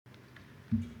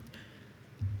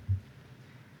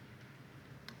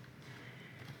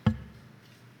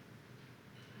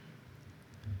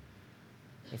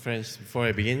Friends, before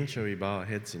I begin, shall we bow our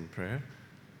heads in prayer?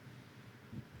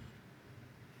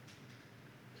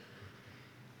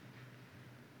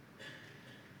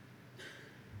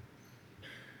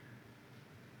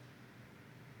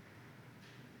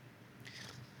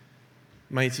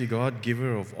 Mighty God,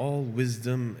 giver of all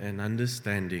wisdom and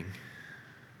understanding,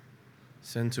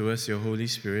 send to us your Holy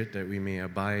Spirit that we may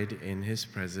abide in His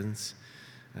presence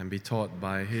and be taught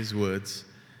by His words,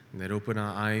 that open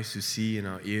our eyes to see and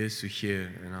our ears to hear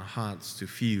and our hearts to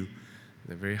feel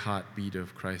the very heartbeat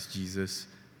of Christ Jesus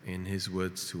in His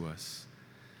words to us.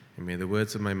 And may the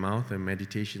words of my mouth and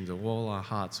meditations of all our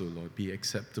hearts, O Lord, be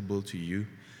acceptable to you,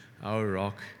 our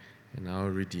rock and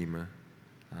our Redeemer.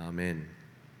 Amen.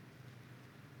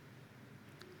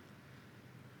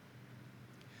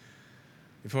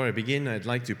 Before I begin, I'd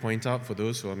like to point out for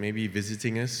those who are maybe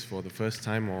visiting us for the first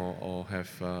time or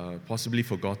have possibly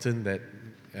forgotten that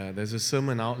there's a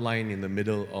sermon outline in the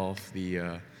middle of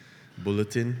the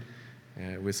bulletin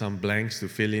with some blanks to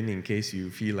fill in case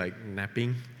you feel like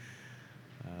napping.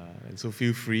 And so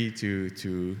feel free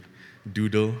to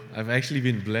doodle. I've actually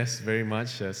been blessed very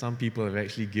much. Some people have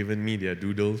actually given me their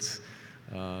doodles.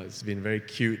 It's been very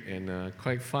cute and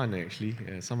quite fun, actually.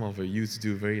 Some of the youths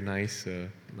do very nice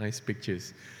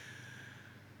pictures.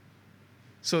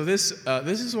 So this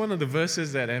is one of the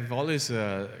verses that have always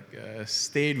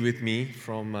stayed with me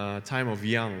from time of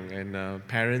young. And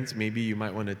parents, maybe you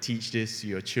might want to teach this to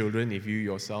your children if you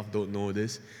yourself don't know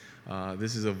this.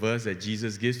 This is a verse that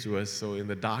Jesus gives to us. So in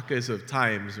the darkest of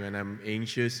times, when I'm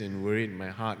anxious and worried, my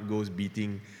heart goes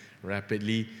beating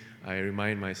rapidly, I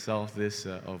remind myself this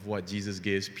of what Jesus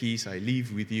gives. Peace I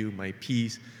leave with you, my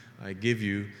peace I give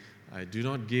you. I do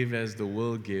not give as the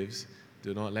world gives.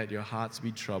 Do not let your hearts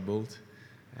be troubled,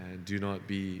 and do not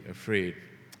be afraid.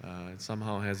 It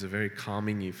somehow has a very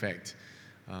calming effect.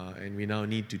 And we now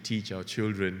need to teach our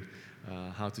children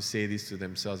how to say this to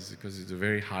themselves because it's a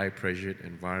very high-pressured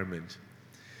environment.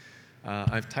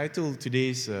 I've titled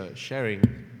today's sharing,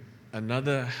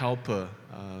 Another Helper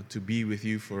to Be With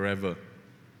You Forever.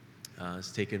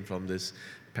 It's taken from this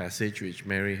passage which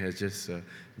Mary has just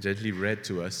gently read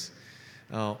to us.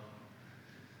 Now,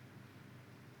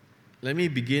 let me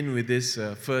begin with this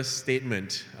first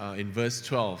statement in verse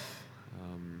 12.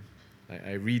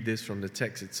 I read this from the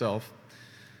text itself.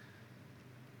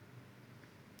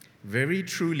 Very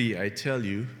truly, I tell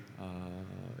you,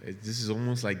 this is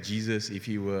almost like Jesus. If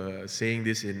he were saying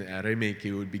this in Aramaic,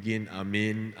 he would begin,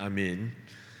 Amen, Amen.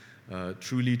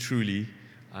 Truly, truly,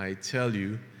 I tell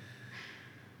you,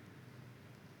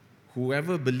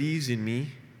 whoever believes in me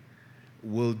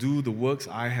will do the works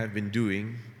I have been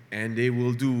doing, and they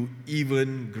will do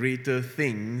even greater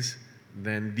things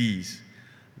than these,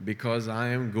 because I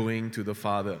am going to the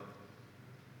Father.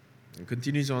 And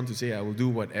continues on to say, I will do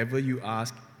whatever you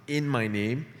ask in my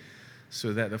name,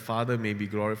 so that the Father may be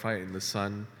glorified in the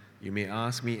Son. You may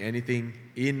ask me anything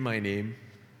in my name,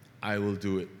 I will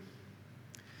do it.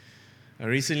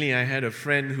 Recently, I had a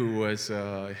friend who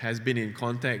has been in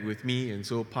contact with me, and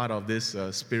so part of this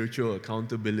spiritual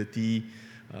accountability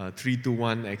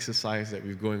 3-to-1 exercise that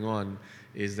we're going on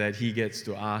is that he gets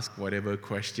to ask whatever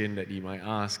question that he might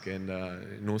ask, and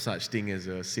no such thing as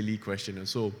a silly question or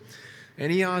so.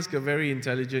 And he asked a very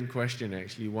intelligent question,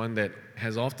 actually, one that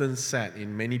has often sat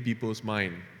in many people's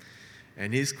mind.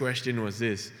 And his question was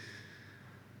this: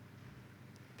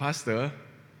 Pastor,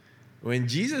 when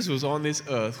Jesus was on this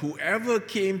earth, whoever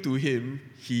came to him,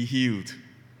 he healed.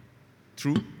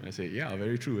 True? I said, yeah,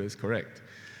 very true, that's correct.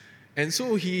 And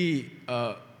so he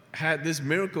had these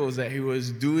miracles that he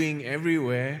was doing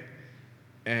everywhere,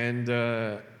 and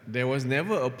there was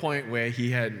never a point where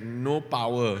he had no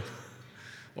power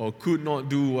or could not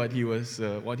do what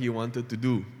he wanted to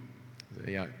do.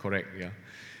 Yeah, correct, yeah.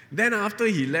 Then after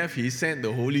he left, he sent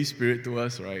the Holy Spirit to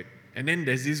us, right? And then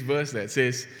there's this verse that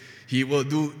says, he will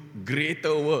do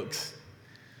greater works.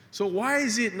 So why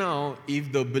is it now,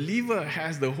 if the believer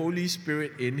has the Holy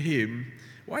Spirit in him,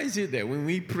 why is it that when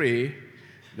we pray,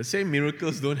 the same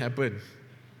miracles don't happen?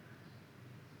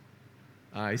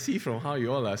 I see from how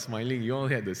you all are smiling, you all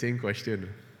had the same question.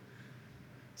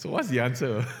 So what's the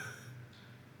answer?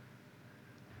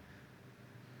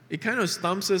 It kind of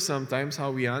stumps us sometimes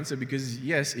how we answer, because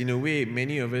yes, in a way,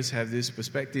 many of us have this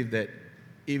perspective that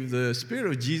if the Spirit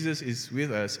of Jesus is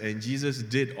with us and Jesus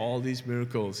did all these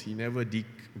miracles, he never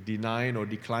denied or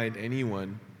declined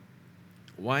anyone,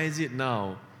 why is it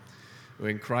now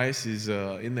when Christ is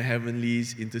in the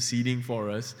heavenlies interceding for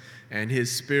us and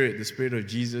his Spirit, the Spirit of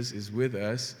Jesus, is with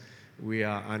us, we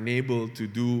are unable to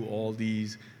do all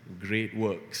these great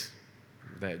works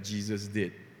that Jesus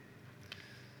did?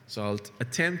 So I'll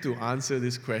attempt to answer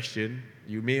this question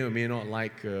You may or may not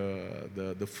like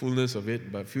the fullness of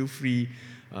it, but feel free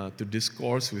to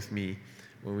discourse with me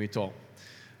when we talk.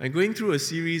 I'm going through a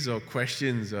series of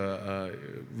questions.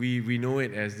 We know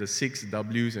it as the 6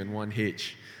 W's and 1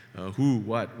 H. Who,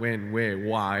 what, when, where,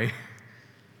 why,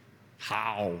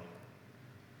 how.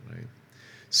 Right?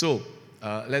 So,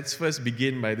 let's first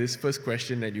begin by this first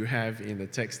question that you have in the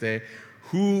text there.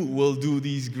 Who will do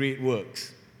these great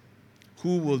works?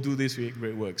 Who will do this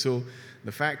great work? So,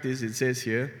 the fact is, it says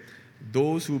here,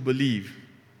 those who believe.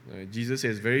 Jesus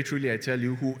says, very truly I tell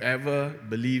you, whoever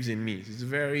believes in me. It's a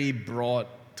very broad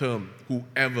term,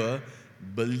 whoever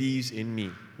believes in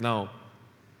me. Now,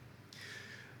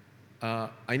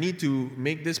 I need to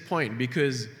make this point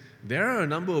because there are a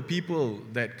number of people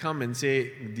that come and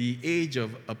say the age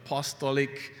of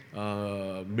apostolic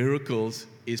miracles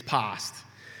is past.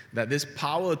 That this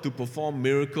power to perform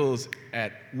miracles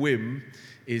at whim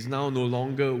is now no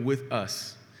longer with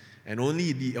us. And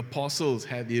only the apostles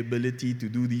had the ability to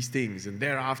do these things. And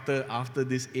thereafter, after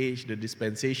this age, the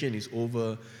dispensation is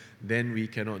over, then we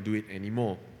cannot do it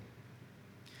anymore.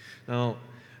 Now,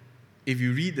 if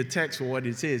you read the text for what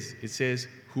it says,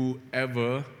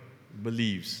 whoever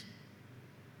believes.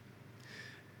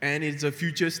 And it's a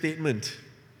future statement.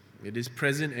 It is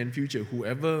present and future.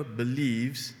 Whoever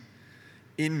believes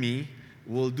in me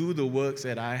will do the works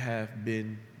that I have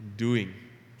been doing.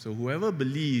 So whoever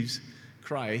believes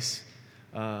Christ,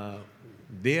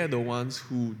 they are the ones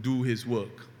who do his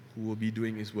work, who will be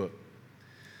doing his work.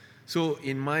 So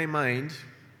in my mind,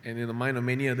 and in the mind of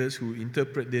many others who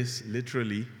interpret this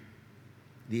literally,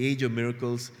 the age of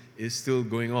miracles is still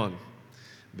going on.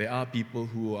 There are people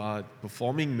who are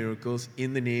performing miracles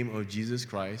in the name of Jesus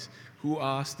Christ, who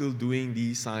are still doing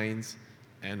these signs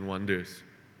and wonders.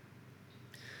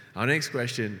 Our next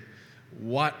question,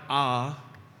 what are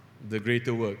the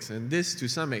greater works? And this, to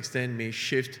some extent, may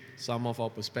shift some of our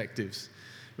perspectives.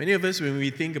 Many of us, when we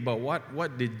think about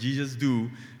what did Jesus do,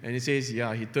 and he says,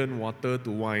 he turned water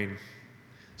to wine.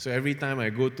 So every time I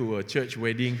go to a church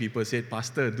wedding, people say,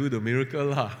 Pastor, do the miracle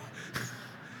lah.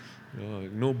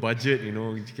 No budget,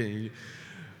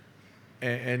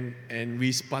 and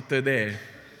we sputter there.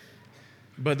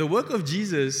 But the work of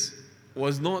Jesus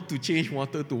was not to change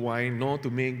water to wine, nor to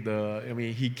make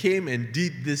he came and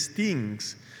did these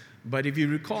things. But if you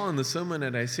recall in the sermon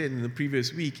that I said in the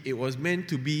previous week, it was meant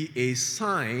to be a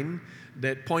sign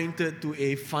that pointed to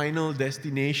a final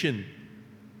destination.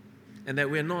 And that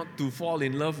we're not to fall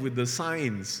in love with the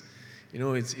signs.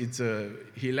 It's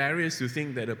hilarious to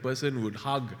think that a person would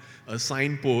hug a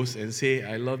signpost and say,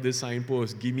 I love this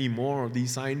signpost, give me more of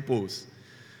these signposts.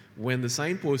 When the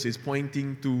signpost is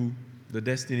pointing to the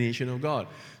destination of God.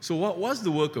 So what was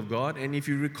the work of God? And if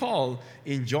you recall,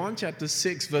 in John chapter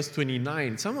 6, verse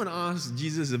 29, someone asked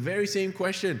Jesus the very same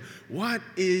question. What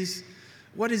is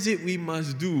it we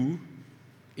must do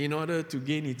in order to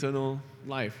gain eternal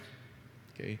life?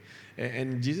 Okay.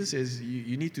 And Jesus says,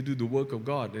 you need to do the work of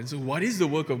God. And so what is the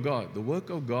work of God? The work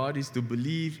of God is to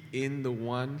believe in the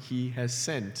one he has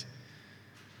sent,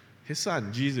 his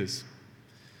son, Jesus.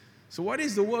 So what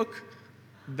is the work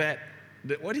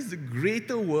what is the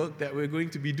greater work that we're going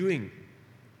to be doing?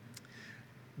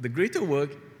 The greater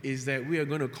work is that we are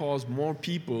going to cause more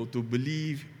people to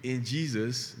believe in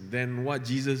Jesus than what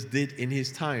Jesus did in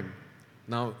his time.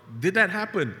 Now, did that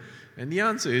happen? And the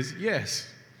answer is yes.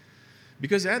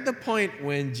 Because at the point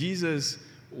when Jesus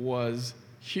was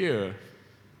here,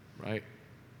 right,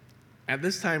 at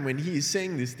this time when he is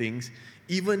saying these things,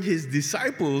 even his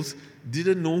disciples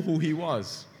didn't know who he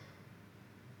was.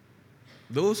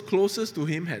 Those closest to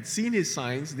him had seen his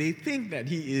signs. They think that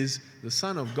he is the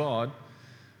Son of God,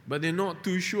 but they're not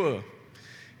too sure.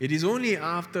 It is only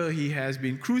after he has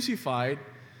been crucified,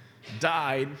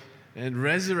 died, and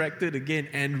resurrected again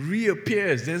and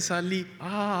reappears, then suddenly,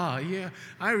 I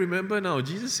remember now,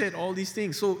 Jesus said all these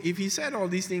things. So if he said all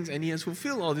these things and he has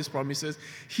fulfilled all these promises,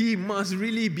 he must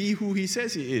really be who he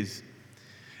says he is.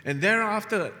 And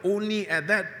thereafter, only at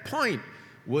that point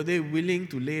were they willing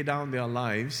to lay down their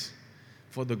lives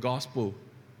for the gospel.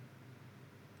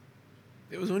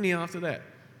 It was only after that.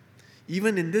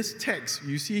 Even in this text,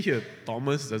 you see here,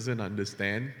 Thomas doesn't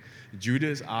understand.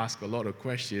 Judas asks a lot of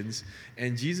questions.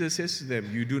 And Jesus says to them,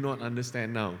 you do not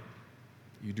understand now.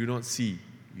 You do not see.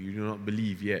 You do not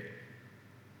believe yet.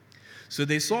 So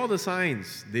they saw the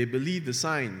signs. They believed the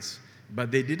signs.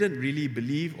 But they didn't really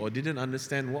believe or didn't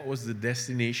understand what was the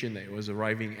destination that it was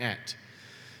arriving at.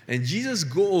 And Jesus'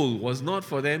 goal was not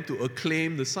for them to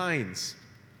acclaim the signs.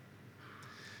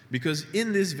 Because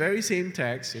in this very same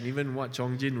text, and even what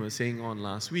Chongjin was saying on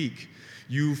last week,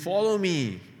 you follow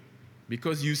me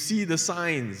because you see the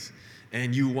signs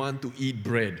and you want to eat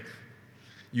bread.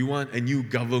 You want a new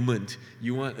government.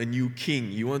 You want a new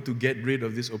king. You want to get rid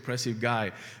of this oppressive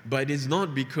guy. But it's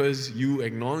not because you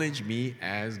acknowledge me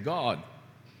as God.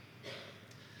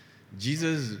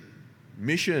 Jesus'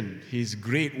 mission, his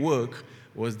great work,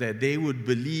 was that they would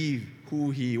believe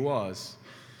who he was.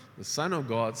 The Son of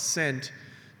God sent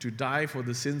to die for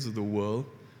the sins of the world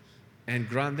and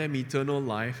grant them eternal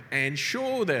life and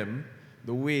show them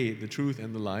the way, the truth,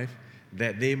 and the life,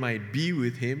 that they might be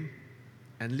with him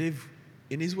and live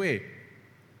in his way.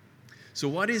 So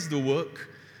what is the work?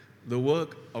 The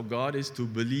work of God is to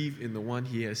believe in the one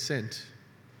he has sent.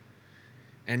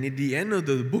 And at the end of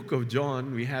the book of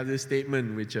John, we have this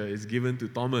statement which is given to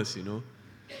Thomas,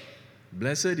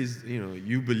 Blessed is,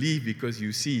 you believe because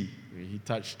you see. He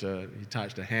touched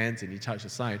the hands and he touched the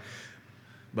side.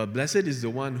 But blessed is the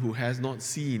one who has not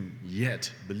seen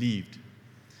yet believed.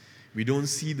 We don't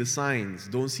see the signs,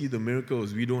 don't see the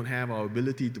miracles. We don't have our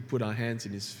ability to put our hands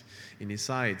in his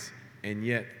sides, and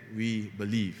yet we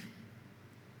believe.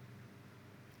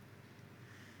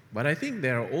 But I think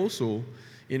there are also,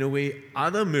 in a way,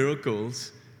 other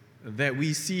miracles that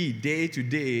we see day to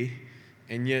day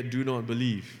and yet do not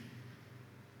believe,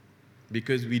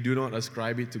 because we do not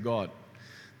ascribe it to God.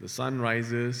 The sun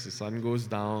rises, the sun goes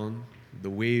down, the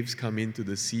waves come into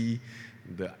the sea,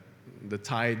 the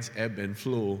tides ebb and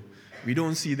flow. We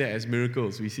don't see that as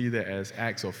miracles. We see that as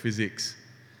acts of physics.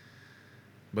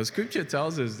 But Scripture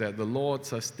tells us that the Lord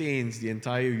sustains the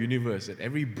entire universe, that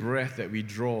every breath that we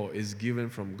draw is given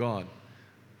from God.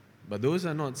 But those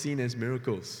are not seen as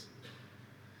miracles.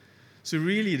 So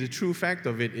really, the true fact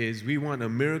of it is we want a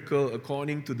miracle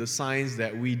according to the signs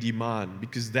that we demand,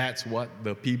 because that's what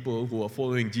the people who are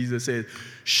following Jesus said.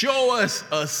 Show us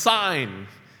a sign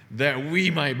that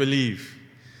we might believe.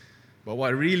 But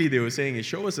what really they were saying is,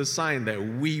 show us a sign that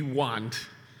we want,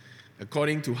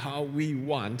 according to how we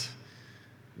want,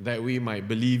 that we might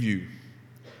believe you.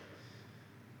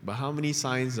 But how many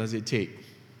signs does it take?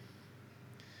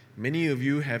 Many of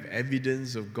you have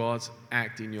evidence of God's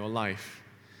act in your life.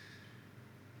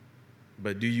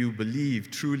 But do you believe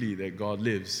truly that God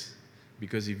lives?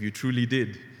 Because if you truly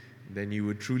did, then you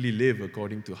would truly live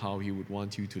according to how he would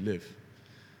want you to live.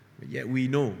 But yet we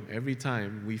know every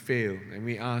time we fail and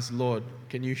we ask, Lord,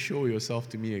 can you show yourself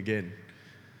to me again,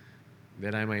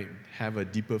 that I might have a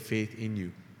deeper faith in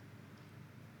you?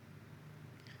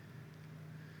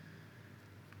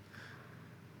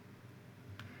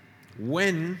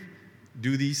 When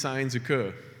do these signs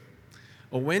occur?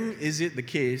 Or when is it the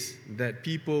case that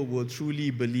people will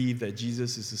truly believe that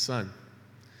Jesus is the Son?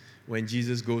 When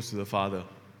Jesus goes to the Father.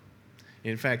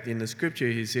 In fact, in the Scripture,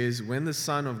 he says, when the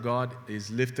Son of God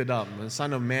is lifted up, when the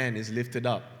Son of Man is lifted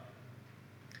up.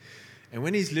 And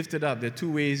when he's lifted up, there are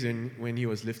two ways when he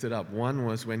was lifted up. One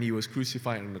was when he was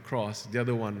crucified on the cross. The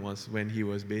other one was when he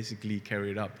was basically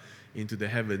carried up into the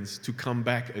heavens to come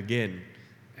back again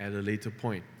at a later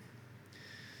point.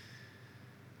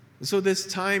 So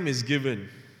this time is given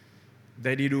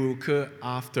that it will occur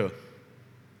after.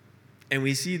 And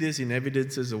we see this in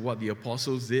evidences of what the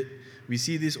apostles did. We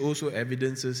see this also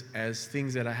evidences as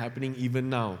things that are happening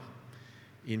even now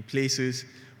in places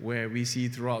where we see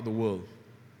throughout the world.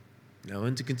 Now, I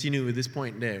want to continue with this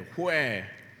point there. Where?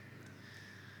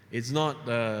 It's not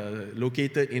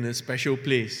located in a special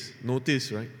place.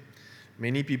 Notice, right?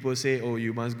 Many people say, oh,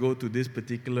 you must go to this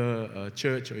particular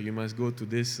church, or you must go to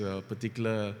this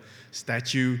particular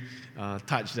statue,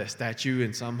 touch that statue,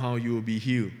 and somehow you will be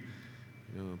healed.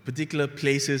 Particular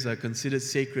places are considered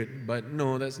sacred, but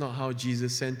no, that's not how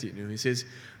Jesus sent it. He says,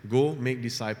 go make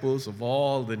disciples of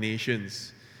all the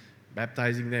nations,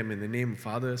 baptizing them in the name of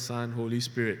Father, Son, Holy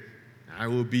Spirit. I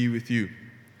will be with you.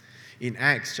 In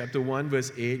Acts chapter 1,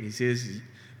 verse 8, he says,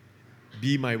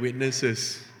 be my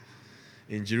witnesses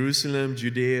in Jerusalem,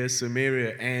 Judea,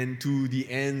 Samaria, and to the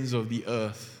ends of the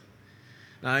earth.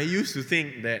 Now, I used to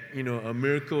think that, a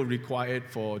miracle required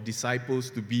for disciples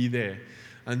to be there,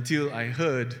 until I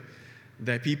heard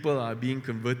that people are being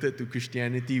converted to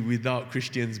Christianity without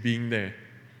Christians being there.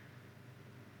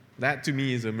 That to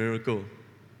me is a miracle.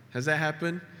 Has that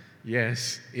happened?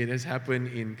 Yes, it has happened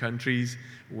in countries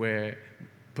where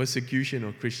persecution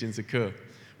of Christians occur,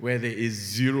 where there is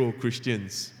zero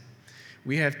Christians.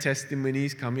 We have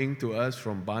testimonies coming to us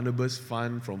from Barnabas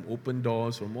Fund, from Open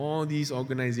Doors, from all these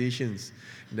organizations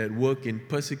that work in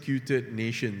persecuted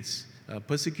nations,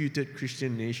 persecuted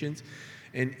Christian nations,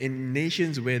 and in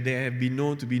nations where there have been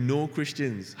known to be no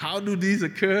Christians. How do these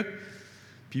occur?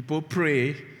 People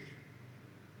pray,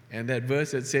 and that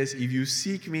verse that says, if you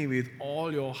seek me with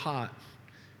all your heart,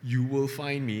 you will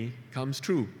find me, comes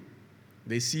true.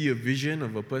 They see a vision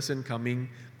of a person coming,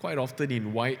 quite often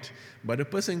in white, but a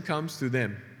person comes to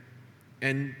them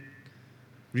and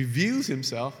reveals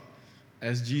himself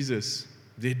as Jesus.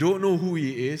 They don't know who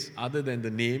he is other than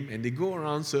the name, and they go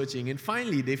around searching, and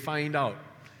finally they find out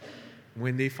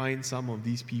when they find some of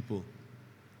these people.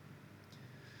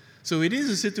 So it is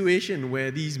a situation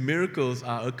where these miracles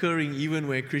are occurring even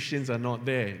where Christians are not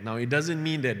there. Now, it doesn't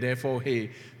mean that therefore, hey,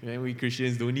 man, we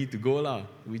Christians don't need to go lah.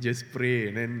 We just pray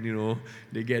and then,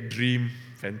 they get dream,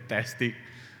 fantastic.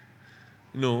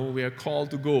 No, we are called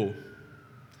to go.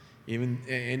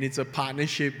 And it's a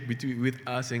partnership with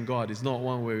us and God. It's not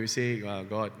one where we say,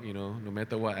 God, no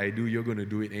matter what I do, you're going to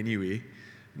do it anyway.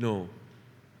 No.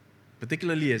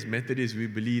 Particularly as Methodists, we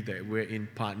believe that we're in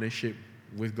partnership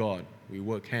with God. We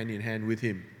work hand in hand with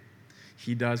Him.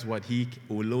 He does what He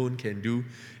alone can do,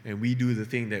 and we do the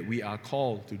thing that we are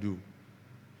called to do.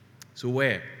 So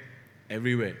where?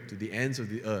 Everywhere, to the ends of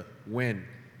the earth. When?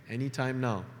 Anytime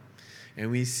now.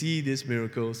 And we see these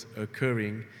miracles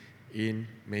occurring in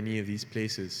many of these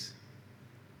places.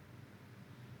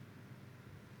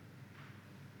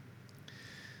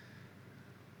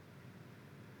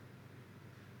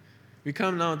 We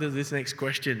come now to this next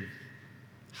question.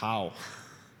 How?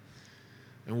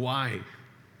 And why?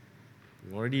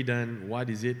 We've already done what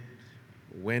is it,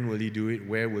 when will He do it,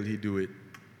 where will He do it,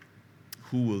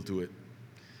 who will do it.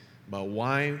 But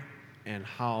why and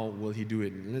how will He do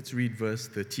it? Let's read verse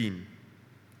 13.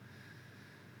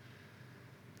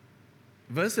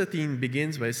 Verse 13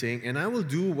 begins by saying, "And I will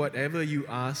do whatever you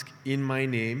ask in my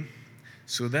name,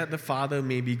 so that the Father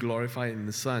may be glorified in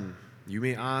the Son. You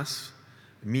may ask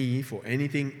me for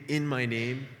anything in my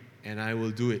name, and I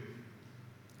will do it."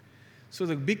 So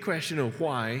the big question of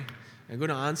why, I'm going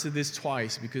to answer this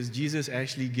twice because Jesus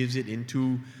actually gives it in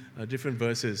two different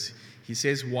verses. He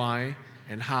says why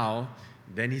and how,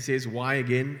 then He says why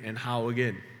again and how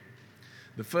again.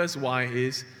 The first why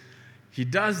is He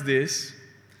does this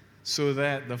so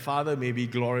that the Father may be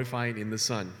glorified in the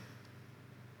Son.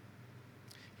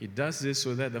 He does this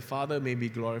so that the Father may be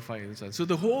glorified in the Son. So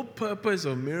the whole purpose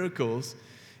of miracles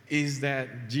is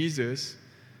that Jesus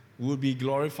will be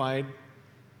glorified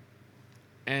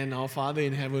and our Father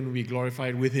in heaven will be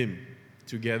glorified with Him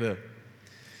together.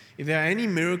 If there are any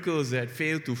miracles that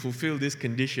fail to fulfill this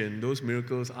condition, those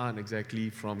miracles aren't exactly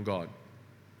from God.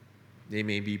 They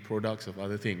may be products of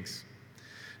other things.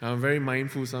 Now, I'm very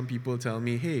mindful, some people tell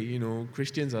me, hey,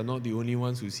 Christians are not the only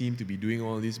ones who seem to be doing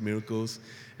all these miracles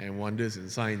and wonders and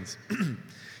signs.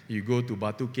 You go to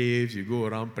Batu Caves, you go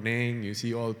around Penang, you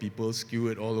see all people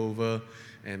skewered all over,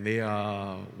 and they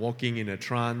are walking in a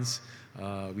trance.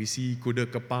 We see kuda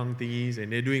kepang thingies,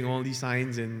 and they're doing all these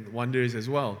signs and wonders as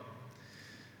well.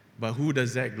 But who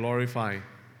does that glorify?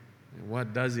 And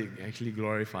what does it actually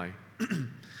glorify?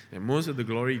 And most of the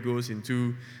glory goes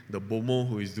into the bomo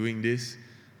who is doing this,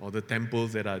 or the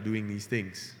temples that are doing these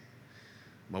things.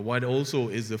 But what also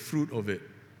is the fruit of it?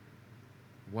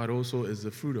 What also is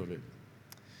the fruit of it?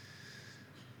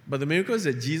 But the miracles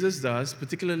that Jesus does,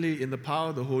 particularly in the power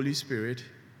of the Holy Spirit,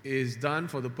 is done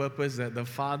for the purpose that the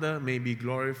Father may be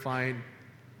glorified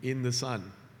in the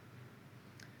Son.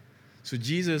 So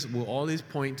Jesus will always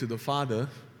point to the Father.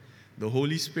 The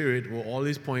Holy Spirit will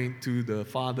always point to the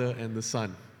Father and the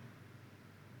Son.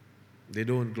 They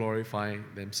don't glorify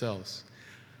themselves.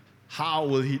 How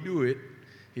will He do it?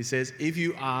 He says, if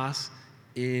you ask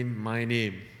in my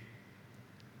name,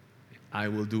 I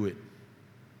will do it.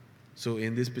 So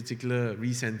in this particular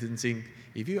resentencing,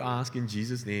 if you ask in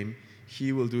Jesus' name,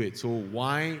 He will do it. So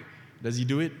why does He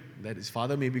do it? That His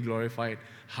Father may be glorified.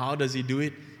 How does He do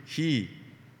it? He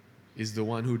is the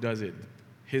one who does it.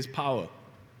 His power.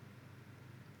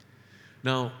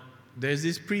 Now, there's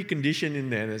this precondition in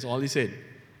there. That's all He said.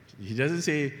 He doesn't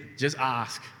say, just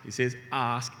ask. He says,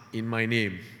 ask in my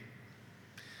name.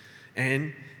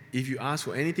 And if you ask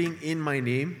for anything in my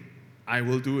name, I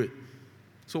will do it.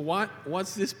 So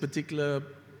what's this particular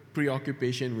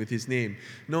preoccupation with His name?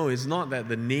 No, it's not that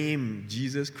the name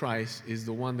Jesus Christ is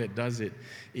the one that does it.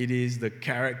 It is the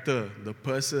character, the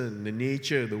person, the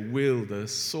nature, the will, the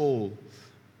soul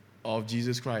of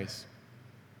Jesus Christ.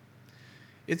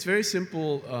 It's very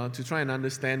simple to try and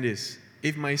understand this.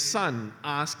 If my son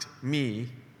asks me,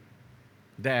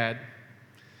 Dad,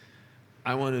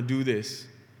 I want to do this,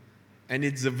 and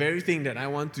it's the very thing that I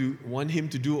want him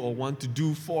to do or want to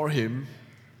do for him,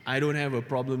 I don't have a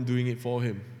problem doing it for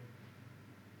him.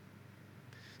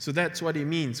 So that's what it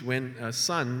means when a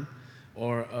son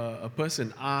or a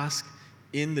person asks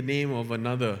in the name of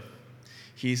another.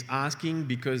 He's asking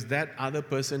because that other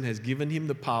person has given him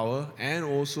the power and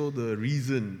also the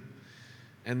reason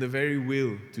and the very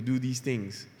will to do these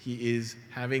things. He is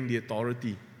having the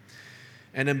authority.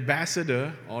 An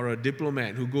ambassador or a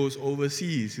diplomat who goes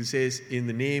overseas, who says, in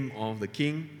the name of the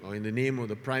king or in the name of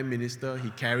the prime minister, he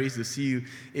carries the seal.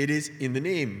 It is in the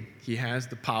name. He has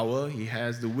the power, he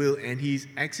has the will, and he's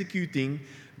executing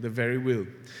the very will.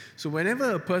 So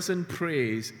whenever a person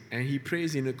prays and he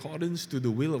prays in accordance to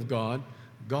the will of God,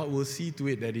 God will see to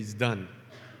it that it's done.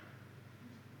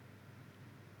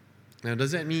 Now,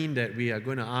 does that mean that we are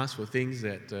going to ask for things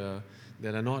that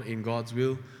are not in God's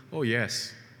will? Oh,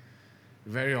 yes.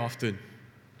 Very often.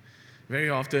 Very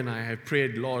often I have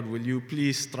prayed, Lord, will you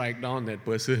please strike down that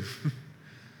person?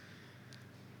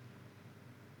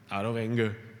 Out of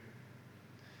anger.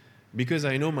 Because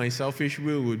I know my selfish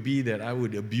will would be that I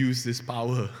would abuse this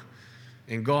power.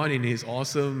 And God, in His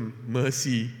awesome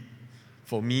mercy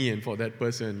for me and for that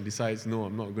person, decides, no,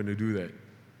 I'm not going to do that.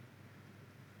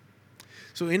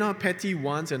 So in our petty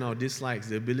wants and our dislikes,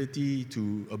 the ability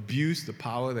to abuse the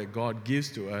power that God gives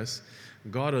to us,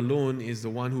 God alone is the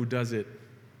one who does it.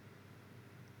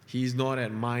 He is not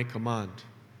at my command.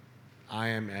 I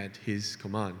am at His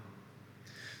command.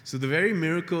 So the very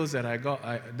miracles that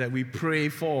that we pray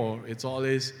for, it's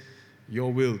always,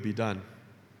 your will be done.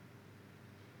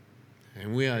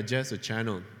 And we are just a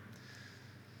channel.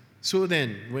 So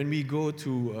then, when we go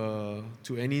to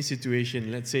any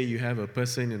situation, let's say you have a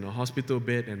person in a hospital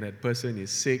bed and that person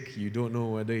is sick, you don't know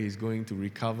whether he's going to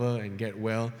recover and get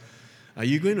well. Are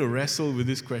you going to wrestle with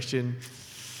this question?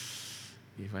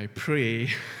 If I pray,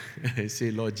 I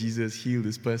say, Lord Jesus, heal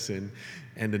this person,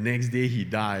 and the next day he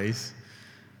dies,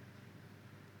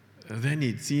 then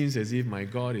it seems as if my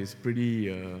God is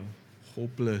pretty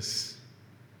hopeless.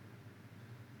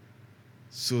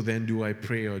 So then, do I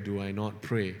pray or do I not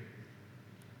pray?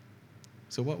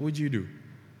 So what would you do?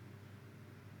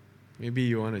 Maybe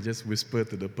you want to just whisper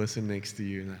to the person next to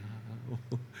you,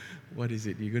 what is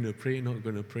it? You're going to pray, not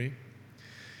going to pray?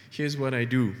 Here's what I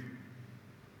do.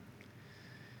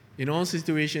 In all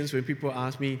situations when people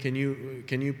ask me, can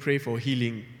you pray for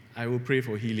healing? I will pray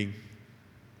for healing.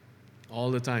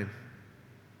 All the time.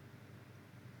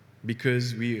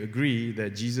 Because we agree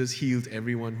that Jesus healed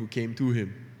everyone who came to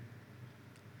Him.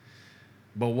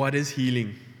 But what is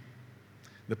healing?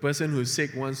 The person who's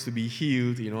sick wants to be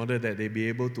healed in order that they be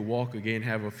able to walk again,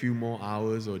 have a few more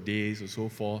hours or days or so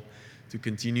forth to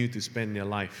continue to spend their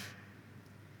life.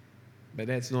 But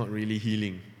that's not really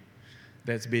healing.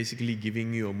 That's basically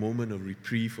giving you a moment of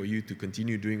reprieve for you to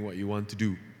continue doing what you want to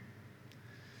do.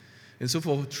 And so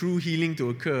for true healing to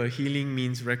occur, healing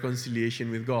means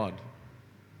reconciliation with God.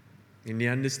 In the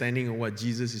understanding of what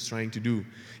Jesus is trying to do.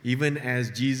 Even as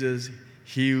Jesus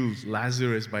healed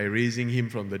Lazarus by raising him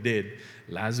from the dead,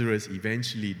 Lazarus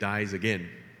eventually dies again,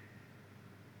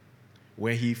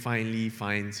 where he finally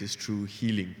finds his true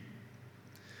healing.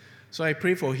 So I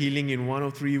pray for healing in one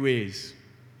of three ways.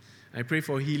 I pray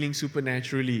for healing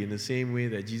supernaturally in the same way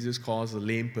that Jesus caused a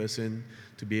lame person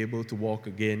to be able to walk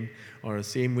again, or the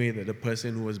same way that the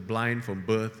person who was blind from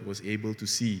birth was able to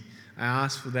see. I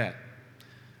ask for that.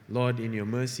 Lord, in your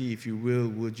mercy, if you will,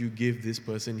 would you give this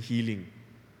person healing,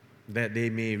 that they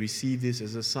may receive this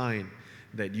as a sign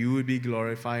that you would be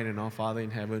glorified and our Father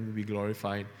in heaven will be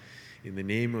glorified. In the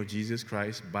name of Jesus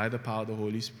Christ, by the power of the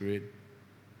Holy Spirit,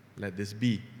 let this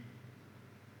be.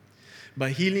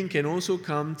 But healing can also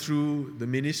come through the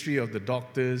ministry of the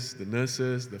doctors, the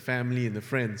nurses, the family, and the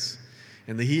friends.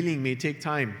 And the healing may take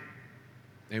time.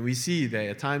 And we see that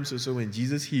at times also when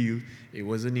Jesus healed, it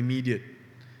wasn't immediate.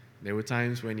 There were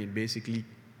times when it basically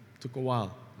took a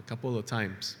while, a couple of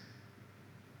times.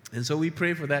 And so we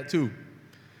pray for that too.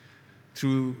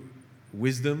 Through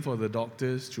wisdom for the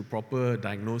doctors, through proper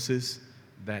diagnosis,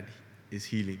 that is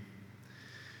healing.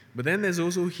 But then there's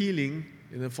also healing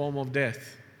in the form of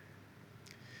death.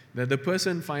 That the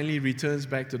person finally returns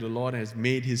back to the Lord, has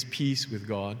made his peace with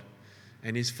God,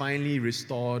 and is finally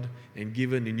restored and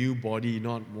given a new body,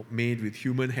 not made with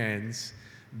human hands,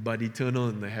 but eternal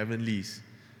in the heavenlies.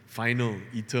 Final,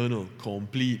 eternal,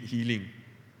 complete healing.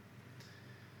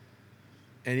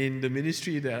 And in the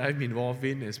ministry that I'm involved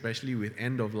in, especially with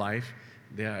end of life,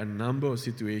 there are a number of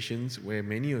situations where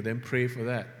many of them pray for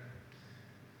that.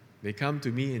 They come to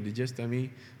me and they just tell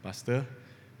me, Pastor,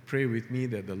 pray with me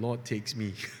that the Lord takes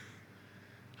me.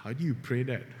 How do you pray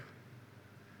that?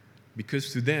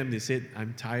 Because to them, they said,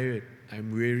 I'm tired,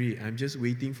 I'm weary, I'm just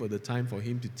waiting for the time for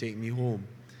Him to take me home.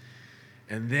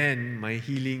 And then my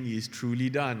healing is truly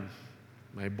done.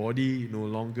 My body no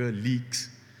longer leaks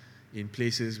in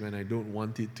places when I don't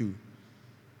want it to.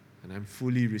 And I'm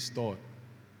fully restored.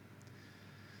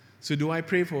 So do I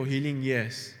pray for healing?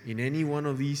 Yes, in any one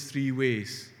of these three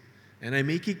ways. And I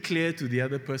make it clear to the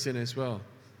other person as well.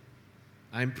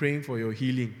 I'm praying for your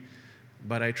healing.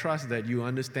 but I trust that you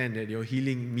understand that your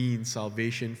healing means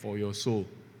salvation for your soul.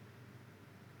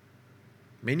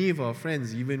 Many of our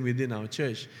friends, even within our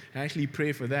church, actually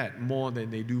pray for that more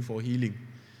than they do for healing,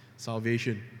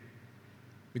 salvation.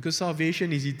 Because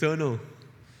salvation is eternal.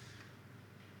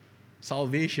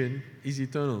 Salvation is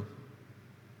eternal.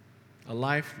 A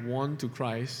life won to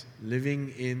Christ,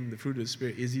 living in the fruit of the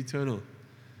Spirit, is eternal.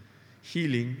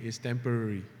 Healing is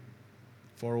temporary,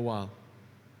 for a while.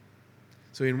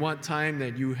 So in what time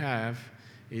that you have,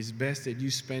 it's best that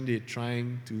you spend it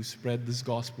trying to spread this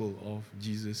gospel of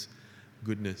Jesus'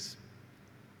 goodness.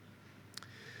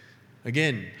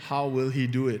 Again, how will he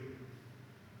do it?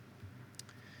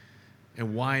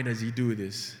 And why does he do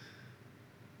this?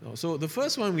 So the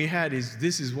first one we had is,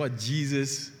 this is what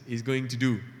Jesus is going to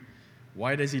do.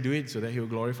 Why does he do it? So that he will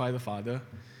glorify the Father.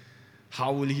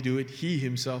 How will he do it? He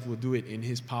himself will do it in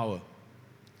his power.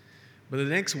 But the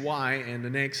next why and the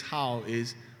next how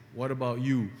is, what about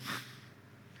you?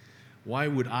 Why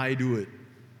would I do it?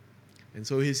 And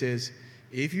so he says,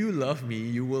 if you love me,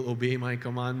 you will obey my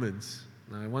commandments.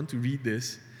 Now I want to read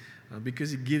this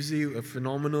because it gives you a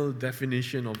phenomenal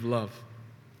definition of love.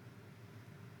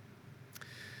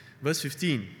 Verse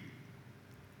 15.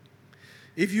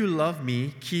 If you love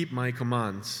me, keep my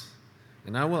commands.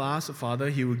 And I will ask the Father,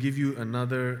 he will give you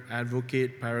another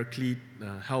advocate, paraclete,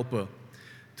 helper,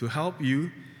 to help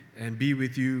you and be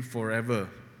with you forever,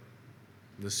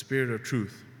 the Spirit of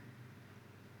truth.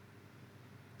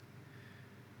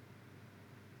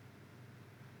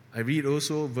 I read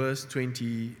also verse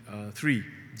 23.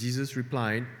 Jesus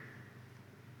replied,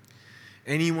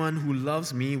 anyone who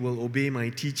loves me will obey my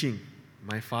teaching.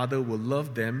 My Father will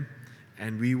love them,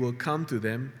 and we will come to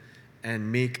them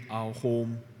and make our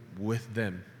home with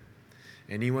them.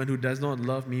 Anyone who does not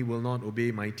love me will not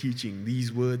obey my teaching.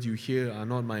 These words you hear are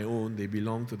not my own. They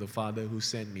belong to the Father who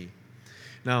sent me.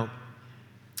 Now,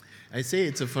 I say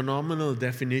it's a phenomenal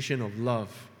definition of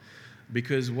love.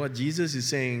 Because what Jesus is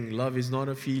saying, love is not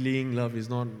a feeling, love is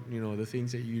not, the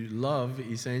things that you love,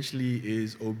 essentially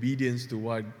is obedience to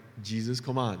what Jesus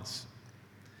commands.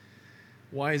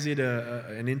 Why is it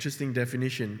an interesting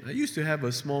definition? I used to have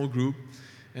a small group,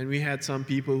 and we had some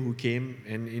people who came,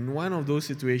 and in one of those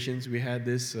situations, we had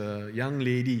this young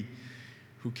lady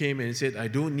who came and said, I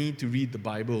don't need to read the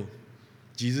Bible.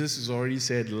 Jesus has already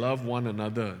said, love one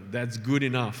another. That's good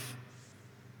enough.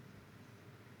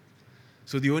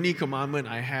 So the only commandment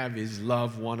I have is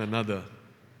love one another.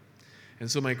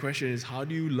 And so my question is, how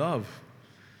do you love?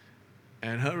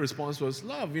 And her response was,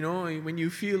 love. When you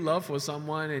feel love for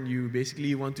someone and you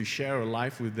basically want to share a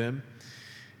life with them.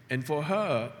 And for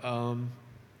her,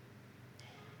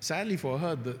 sadly for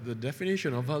her, the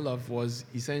definition of her love was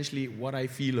essentially what I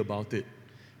feel about it,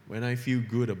 when I feel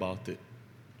good about it.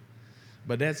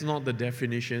 But that's not the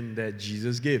definition that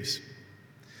Jesus gives.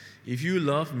 If you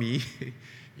love me,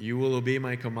 you will obey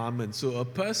my commandments. So a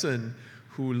person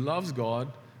who loves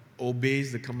God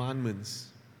obeys the commandments.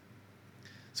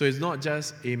 So it's not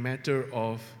just a matter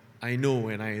of I know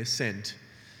and I assent.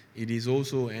 It is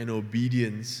also an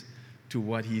obedience to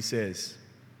what he says.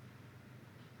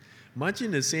 Much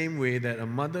in the same way that a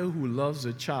mother who loves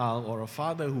a child or a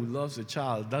father who loves a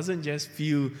child doesn't just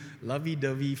feel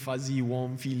lovey-dovey, fuzzy,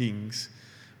 warm feelings,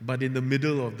 but in the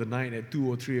middle of the night at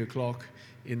 2 or 3 o'clock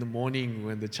in the morning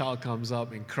when the child comes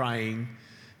up and crying,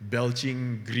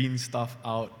 belching green stuff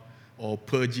out or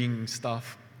purging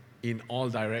stuff in all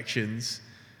directions,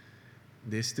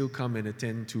 they still come and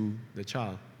attend to the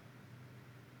child.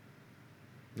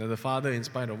 Now the father, in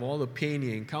spite of all the pain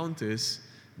he encounters,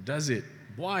 does it.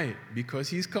 Why? Because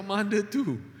he's commanded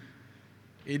to.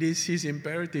 It is his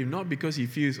imperative, not because he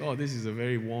feels, this is a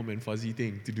very warm and fuzzy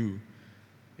thing to do.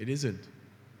 It isn't.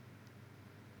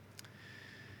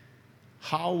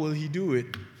 How will he do it?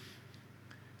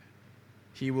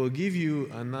 He will give you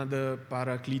another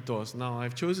parakletos. Now,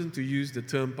 I've chosen to use the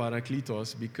term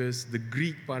parakletos because the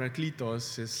Greek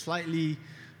parakletos has slightly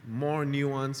more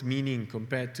nuanced meaning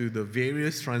compared to the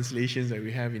various translations that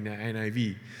we have in the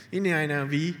NIV. In the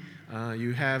NIV,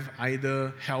 you have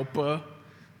either helper,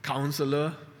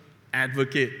 counselor,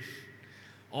 advocate.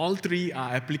 All three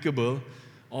are applicable.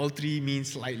 All three mean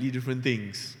slightly different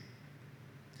things.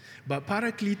 But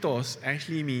parakletos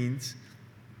actually means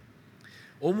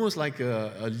almost like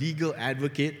a legal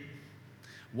advocate,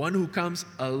 one who comes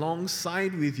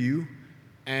alongside with you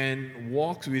and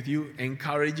walks with you,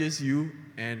 encourages you,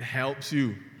 and helps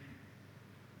you.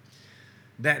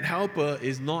 That helper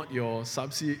is not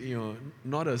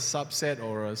not a subset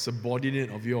or a subordinate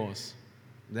of yours.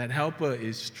 That helper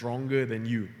is stronger than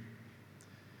you.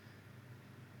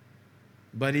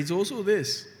 But it's also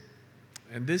this.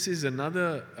 And this is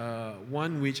another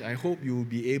one which I hope you will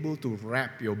be able to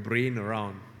wrap your brain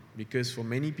around, because for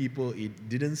many people it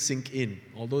didn't sink in,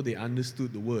 although they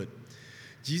understood the word.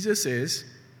 Jesus says,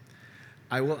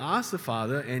 I will ask the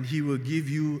Father and he will give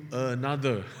you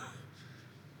another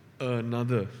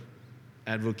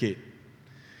advocate.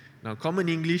 Now, common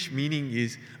English meaning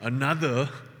is another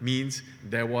means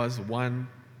there was one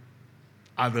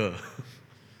other.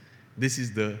 This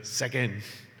is the second.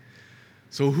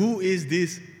 So who is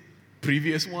this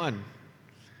previous one?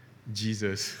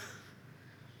 Jesus.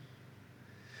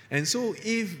 And so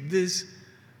if this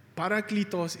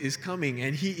Parakletos is coming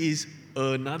and he is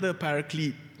another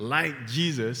Paraclete like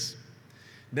Jesus,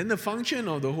 then the function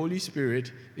of the Holy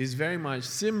Spirit is very much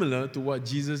similar to what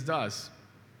Jesus does.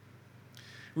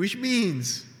 Which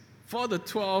means for the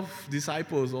 12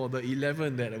 disciples or the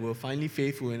 11 that were finally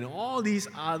faithful and all these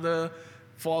other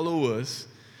followers,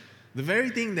 the very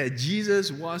thing that Jesus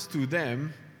was to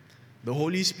them, the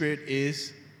Holy Spirit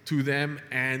is to them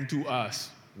and to us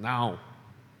now.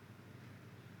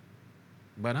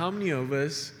 But how many of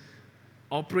us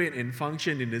operate and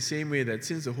function in the same way that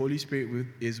since the Holy Spirit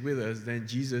is with us, then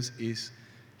Jesus is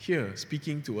here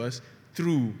speaking to us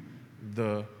through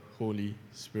the Holy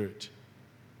Spirit?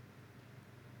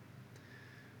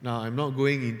 Now, I'm not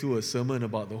going into a sermon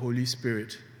about the Holy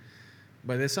Spirit,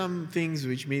 but there's some things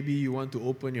which maybe you want to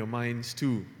open your minds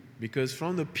to, because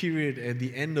from the period at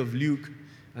the end of Luke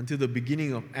until the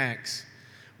beginning of Acts,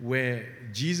 where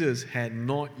Jesus had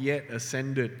not yet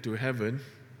ascended to heaven,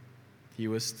 he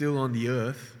was still on the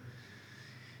earth,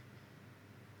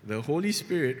 the Holy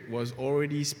Spirit was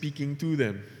already speaking to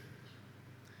them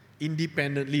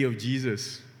independently of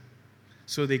Jesus.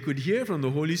 So they could hear from the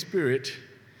Holy Spirit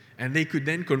and they could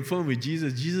then confirm with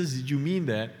Jesus, Jesus, did you mean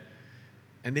that?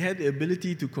 And they had the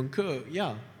ability to concur,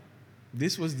 yeah,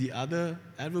 this was the other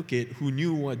advocate who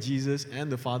knew what Jesus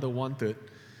and the Father wanted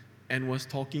and was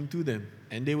talking to them.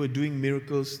 And they were doing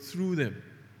miracles through them.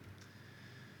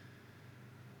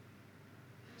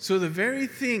 So the very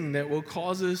thing that will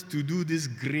cause us to do this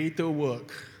greater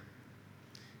work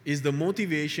is the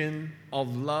motivation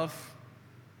of love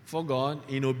for God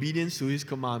in obedience to His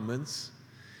commandments,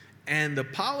 and the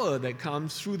power that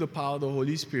comes through the power of the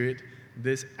Holy Spirit,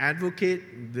 this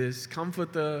advocate, this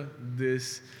comforter,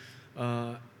 this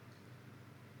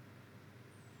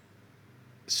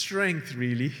strength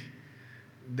really,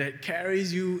 that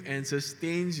carries you and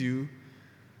sustains you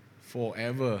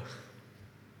forever.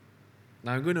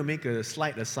 Now I'm going to make a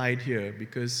slight aside here,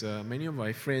 because many of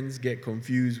my friends get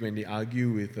confused when they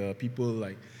argue with people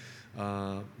like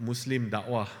Muslim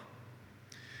da'wah.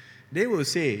 They will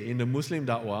say in the Muslim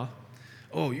da'wah,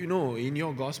 oh, you know, in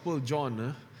your gospel,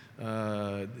 John,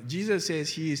 Jesus says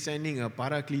he is sending a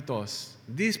Parakletos.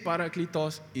 This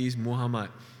Parakletos is Muhammad.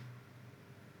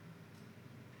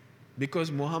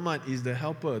 Because Muhammad is the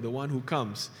helper, the one who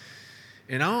comes.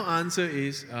 And our answer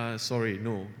is, sorry,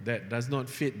 no, that does not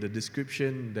fit the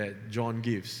description that John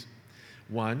gives.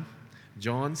 One,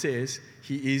 John says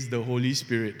he is the Holy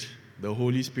Spirit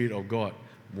of God.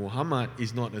 Muhammad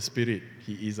is not a spirit,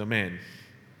 he is a man.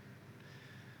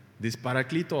 This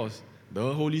Parakletos,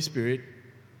 the Holy Spirit,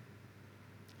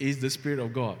 is the Spirit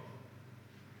of God.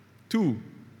 Two,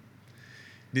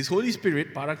 this Holy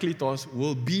Spirit, Parakletos,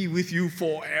 will be with you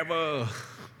forever.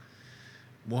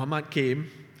 Muhammad came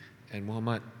and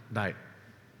Muhammad died.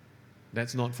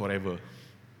 That's not forever.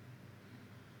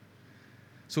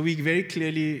 So we very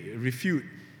clearly refute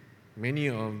much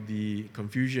of the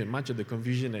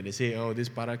confusion that they say, oh, this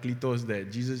Parakletos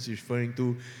that Jesus is referring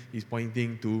to is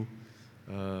pointing to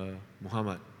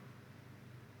Muhammad.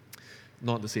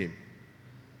 Not the same.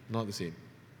 Not the same.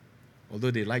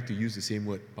 Although they like to use the same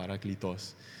word,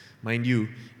 Parakletos. Mind you,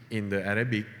 in the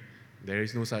Arabic, there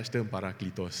is no such term,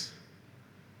 Parakletos.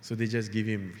 So they just give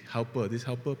him helper. This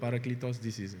helper, Parakletos,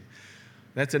 this is.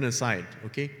 That's an aside,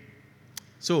 okay?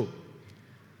 So,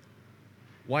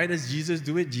 why does Jesus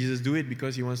do it? Jesus do it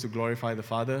because he wants to glorify the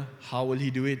Father. How will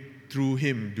he do it? Through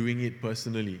him doing it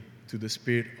personally, to the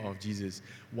Spirit of Jesus.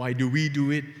 Why do we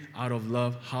do it? Out of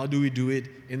love. How do we do it?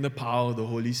 In the power of the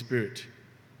Holy Spirit.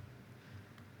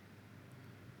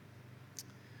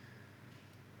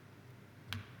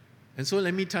 And so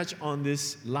let me touch on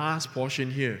this last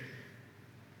portion here.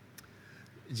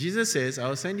 Jesus says, I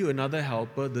will send you another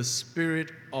helper, the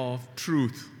Spirit of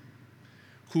truth,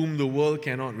 whom the world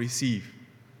cannot receive.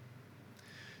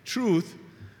 Truth,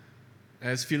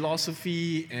 as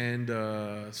philosophy and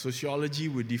sociology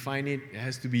would define it, it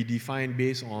has to be defined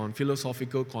based on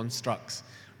philosophical constructs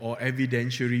or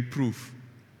evidentiary proof.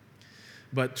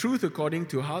 But truth, according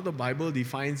to how the Bible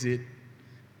defines it,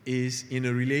 is in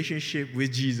a relationship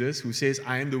with Jesus, who says,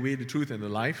 I am the way, the truth, and the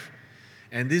life.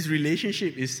 And this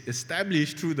relationship is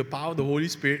established through the power of the Holy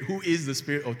Spirit, who is the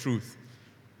Spirit of truth.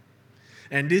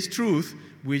 And this truth,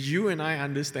 which you and I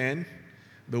understand,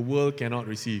 the world cannot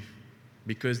receive,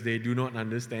 because they do not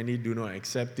understand it, do not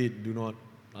accept it, do not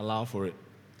allow for it.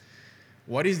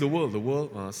 What is the world? The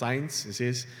world, science, it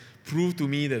says, prove to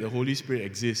me that the Holy Spirit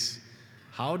exists.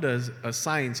 How does a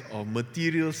science of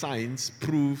material science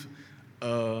prove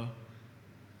a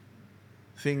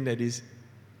thing that is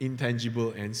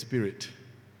intangible and spirit?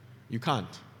 You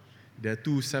can't. They are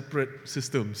two separate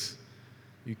systems.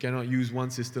 You cannot use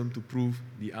one system to prove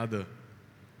the other.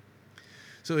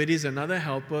 So it is another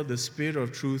helper, the Spirit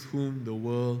of truth, whom the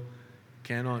world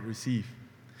cannot receive.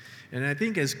 And I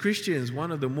think as Christians,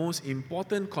 one of the most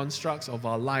important constructs of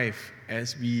our life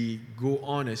as we go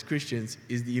on as Christians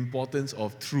is the importance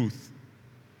of truth.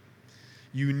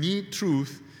 You need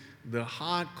truth, the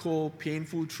hardcore,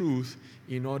 painful truth,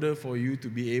 in order for you to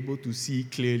be able to see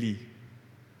clearly.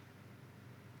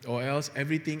 Or else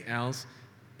everything else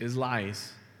is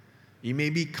lies. It may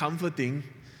be comforting,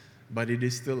 but it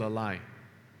is still a lie.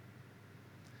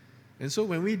 And so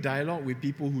when we dialogue with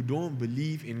people who don't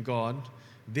believe in God,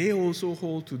 they also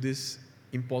hold to this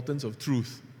importance of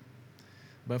truth.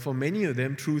 But for many of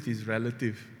them, truth is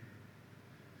relative.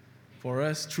 For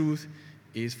us, truth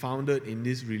is founded in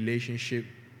this relationship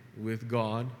with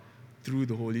God through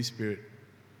the Holy Spirit.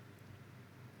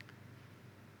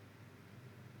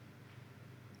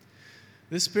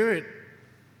 The Spirit,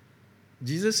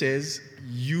 Jesus says,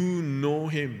 you know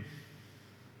Him.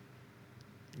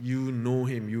 You know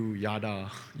Him, you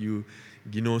yada, you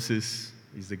gnosis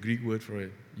is the Greek word for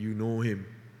it. You know Him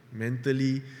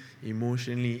mentally,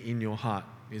 emotionally, in your heart.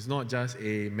 It's not just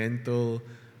a mental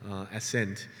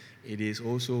assent. It is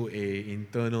also an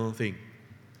internal thing.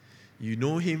 You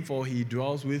know Him, for He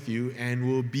dwells with you and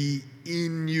will be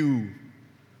in you.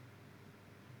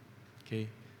 Okay,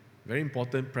 very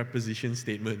important preposition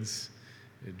statements.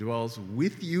 It dwells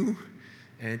with you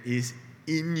and is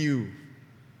in you.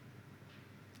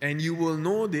 And you will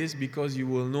know this because you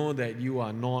will know that you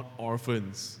are not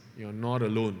orphans. You're not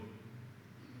alone.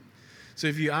 So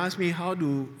if you ask me, how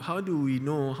do we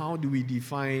know, how do we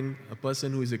define a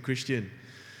person who is a Christian?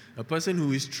 A person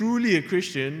who is truly a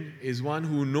Christian is one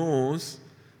who knows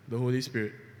the Holy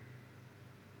Spirit.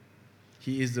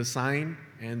 He is the sign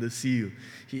and the seal.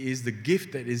 He is the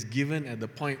gift that is given at the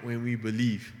point when we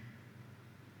believe.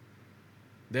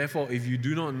 Therefore, if you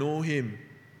do not know Him,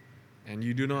 and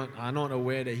you are not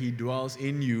aware that He dwells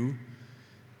in you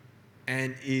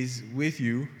and is with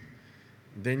you,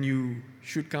 then you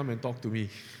should come and talk to me.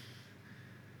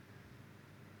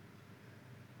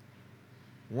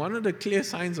 One of the clear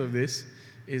signs of this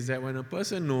is that when a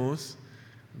person knows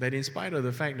that in spite of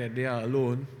the fact that they are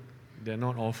alone, they're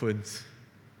not orphans.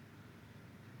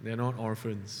 They're not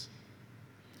orphans.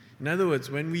 In other words,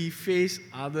 when we face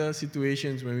other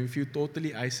situations, when we feel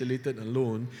totally isolated,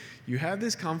 alone, you have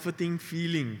this comforting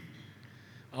feeling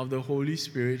of the Holy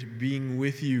Spirit being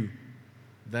with you,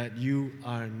 that you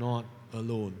are not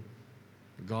alone.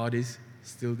 God is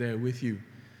still there with you.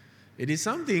 It is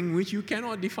something which you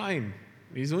cannot define.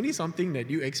 It is only something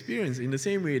that you experience, in the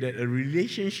same way that a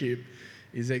relationship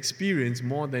is experienced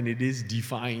more than it is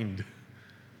defined.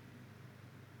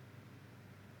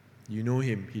 You know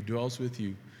Him, He dwells with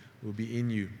you, will be in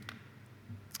you.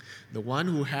 The one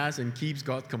who has and keeps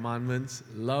God's commandments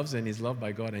loves and is loved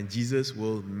by God, and Jesus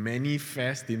will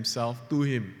manifest Himself to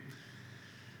him.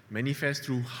 Manifest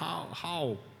through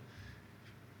how?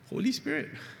 Holy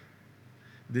Spirit.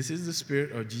 This is the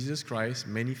Spirit of Jesus Christ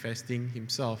manifesting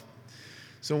Himself.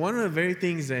 So one of the very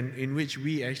things then in which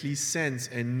we actually sense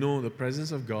and know the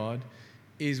presence of God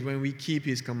is when we keep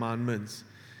His commandments.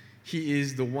 He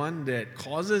is the one that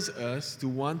causes us to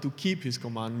want to keep His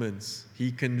commandments.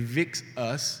 He convicts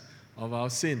us of our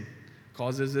sin,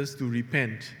 causes us to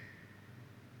repent.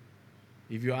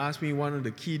 If you ask me, one of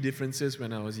the key differences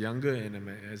when I was younger and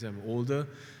as I'm older,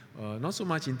 not so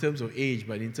much in terms of age,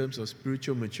 but in terms of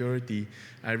spiritual maturity,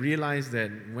 I realized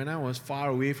that when I was far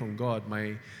away from God,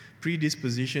 my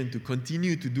predisposition to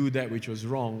continue to do that which was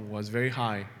wrong was very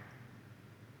high.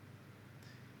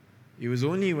 It was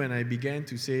only when I began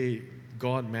to say,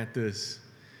 God matters,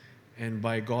 and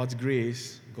by God's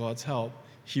grace, God's help,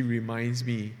 He reminds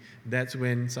me. That's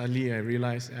when suddenly I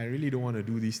realized I really don't want to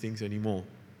do these things anymore.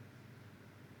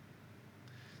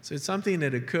 So it's something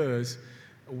that occurs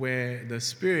where the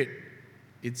Spirit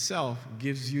itself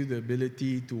gives you the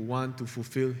ability to want to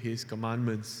fulfill His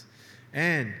commandments.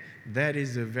 And that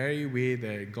is the very way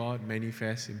that God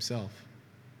manifests Himself.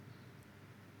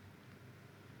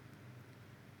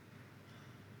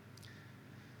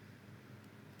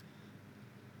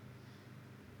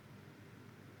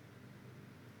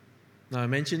 Now, I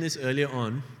mentioned this earlier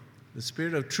on. The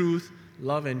Spirit of truth,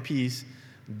 love, and peace,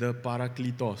 the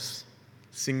Parakletos,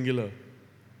 singular.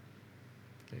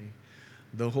 Okay.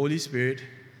 The Holy Spirit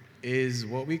is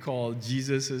what we call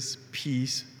Jesus'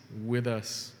 peace with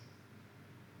us.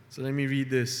 So let me read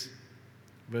this,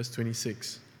 verse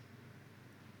 26.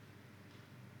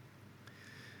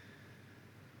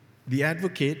 The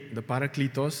Advocate, the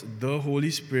Parakletos, the Holy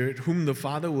Spirit, whom the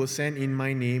Father will send in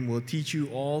my name, will teach you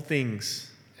all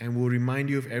things and will remind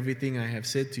you of everything I have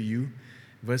said to you.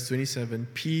 Verse 27,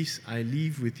 peace I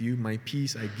leave with you, my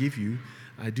peace I give you.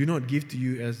 I do not give to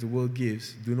you as the world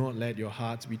gives. Do not let your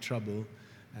hearts be troubled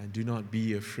and do not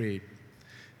be afraid.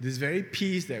 This very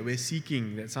peace that we're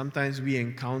seeking, that sometimes we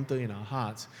encounter in our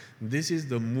hearts, this is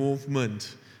the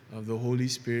movement of the Holy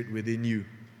Spirit within you.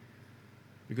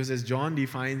 Because as John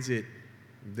defines it,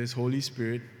 this Holy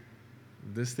Spirit,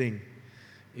 this thing,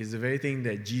 is the very thing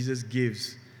that Jesus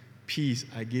gives. Peace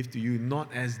I give to you, not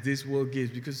as this world gives,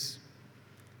 because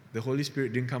the Holy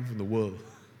Spirit didn't come from the world.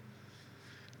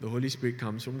 The Holy Spirit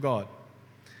comes from God.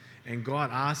 And God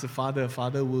asked the Father,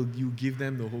 Father, will you give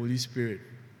them the Holy Spirit?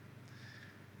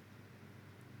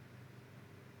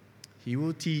 He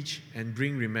will teach and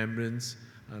bring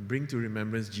to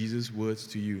remembrance Jesus' words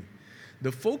to you.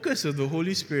 The focus of the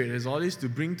Holy Spirit is always to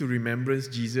bring to remembrance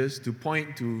Jesus, to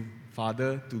point to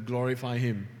Father, to glorify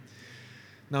Him.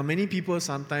 Now, many people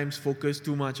sometimes focus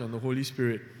too much on the Holy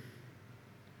Spirit.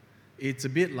 It's a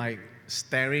bit like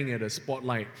staring at a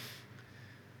spotlight.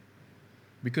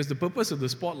 Because the purpose of the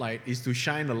spotlight is to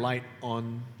shine a light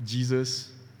on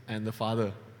Jesus and the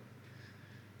Father.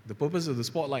 The purpose of the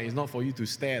spotlight is not for you to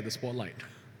stare at the spotlight.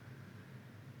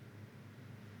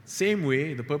 Same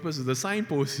way, the purpose of the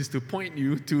signpost is to point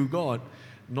you to God,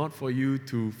 not for you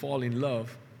to fall in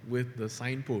love with the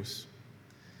signpost.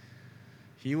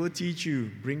 He will teach you,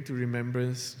 bring to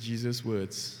remembrance Jesus'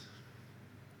 words.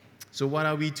 So what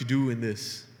are we to do in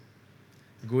this?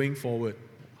 Going forward,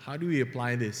 how do we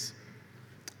apply this?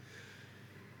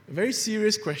 A very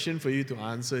serious question for you to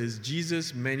answer is,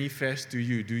 Jesus manifest to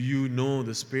you? Do you know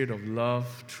the Spirit of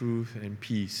love, truth, and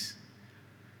peace?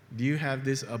 Do you have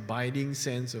this abiding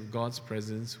sense of God's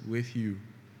presence with you?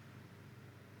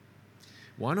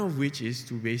 One of which is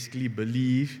to basically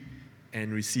believe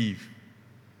and receive.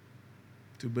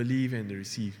 To believe and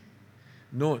receive.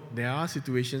 Note, there are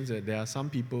situations that there are some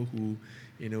people who,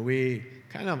 in a way,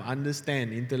 kind of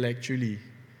understand intellectually,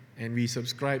 and we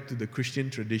subscribe to the Christian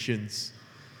traditions,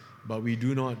 but we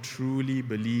do not truly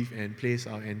believe and place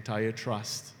our entire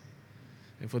trust.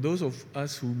 And for those of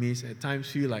us who may at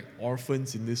times feel like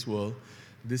orphans in this world,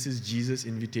 this is Jesus'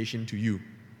 invitation to you,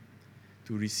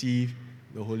 to receive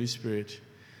the Holy Spirit,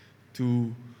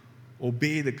 to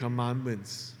obey the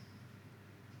commandments.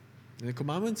 And the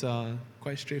commandments are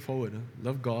quite straightforward.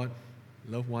 Love God,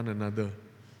 love one another,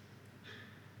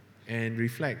 and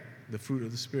reflect the fruit of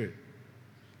the Spirit.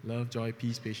 Love, joy,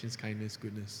 peace, patience, kindness,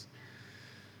 goodness.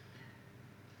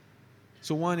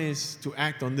 So one is to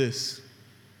act on this.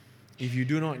 If you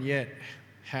do not yet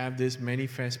have this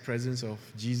manifest presence of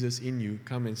Jesus in you,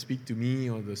 come and speak to me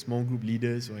or the small group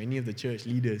leaders or any of the church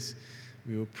leaders.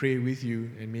 We will pray with you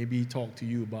and maybe talk to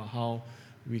you about how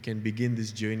we can begin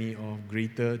this journey of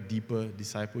greater, deeper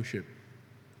discipleship.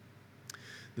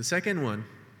 The second one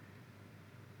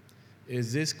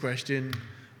is this question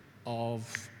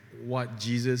of what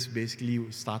Jesus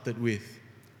basically started with.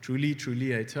 Truly,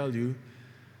 truly, I tell you,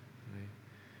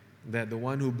 that the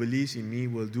one who believes in me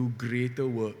will do greater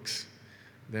works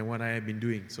than what I have been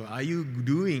doing. So are you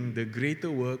doing the greater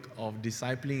work of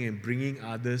discipling and bringing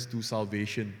others to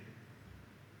salvation,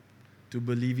 to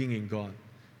believing in God?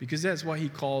 Because that's what He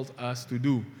called us to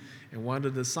do. And one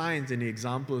of the signs and the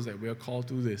examples that we are called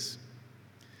to this.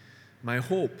 My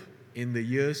hope in the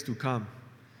years to come,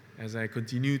 as I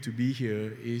continue to be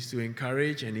here, is to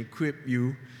encourage and equip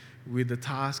you with the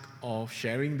task of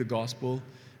sharing the gospel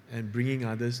and bringing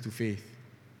others to faith.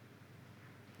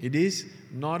 It is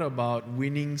not about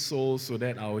winning souls so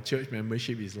that our church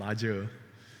membership is larger.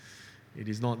 It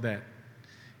is not that.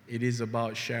 It is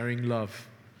about sharing love.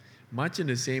 Much in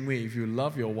the same way, if you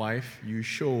love your wife, you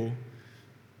show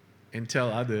and tell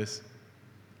others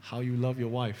how you love your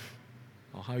wife,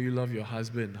 or how you love your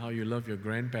husband, how you love your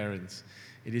grandparents.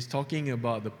 It is talking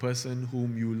about the person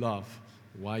whom you love,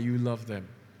 why you love them.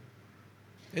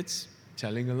 It's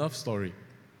telling a love story.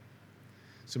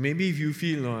 So maybe if you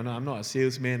feel, no, I'm not a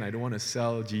salesman, I don't want to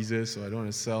sell Jesus, or I don't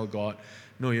want to sell God.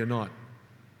 No, you're not.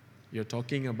 You're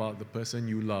talking about the person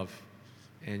you love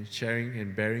and sharing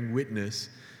and bearing witness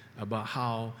about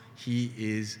how He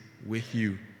is with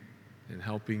you and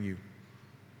helping you.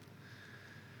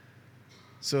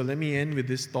 So let me end with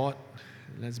this thought.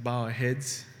 Let's bow our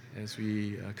heads as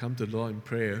we come to the Lord in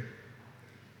prayer.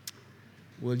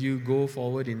 Will you go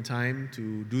forward in time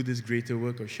to do this greater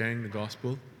work of sharing the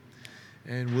gospel?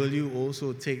 And will you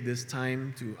also take this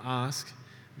time to ask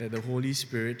that the Holy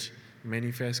Spirit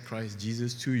manifest Christ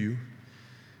Jesus to you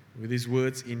with His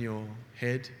words in your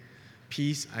head?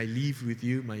 Peace I leave with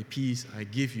you, my peace I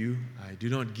give you. I do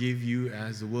not give you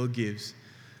as the world gives.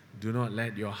 Do not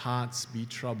let your hearts be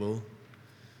troubled,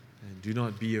 and do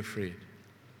not be afraid.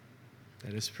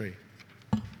 Let us pray.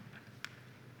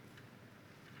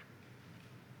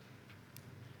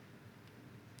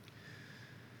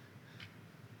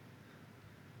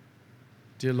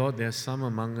 Dear Lord, there are some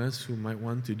among us who might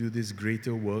want to do this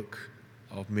greater work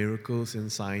of miracles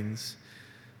and signs,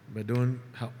 but don't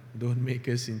make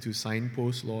us into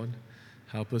signposts, Lord.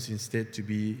 Help us instead to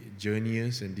be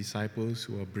journeyers and disciples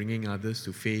who are bringing others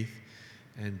to faith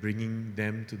and bringing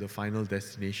them to the final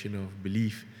destination of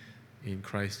belief in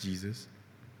Christ Jesus.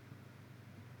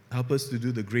 Help us to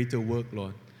do the greater work,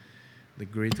 Lord, the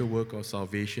greater work of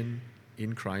salvation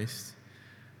in Christ,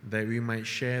 that we might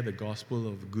share the gospel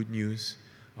of good news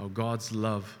of God's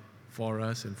love for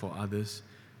us and for others,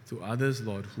 to others,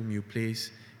 Lord, whom you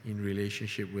place in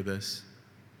relationship with us.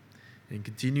 And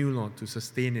continue, Lord, to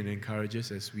sustain and encourage us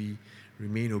as we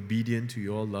remain obedient to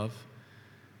your love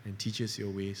and teach us your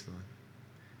ways, Lord.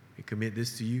 We commit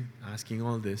this to you, asking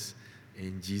all this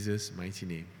in Jesus' mighty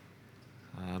name.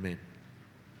 Amen.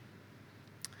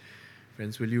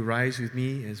 Friends, will you rise with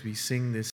me as we sing this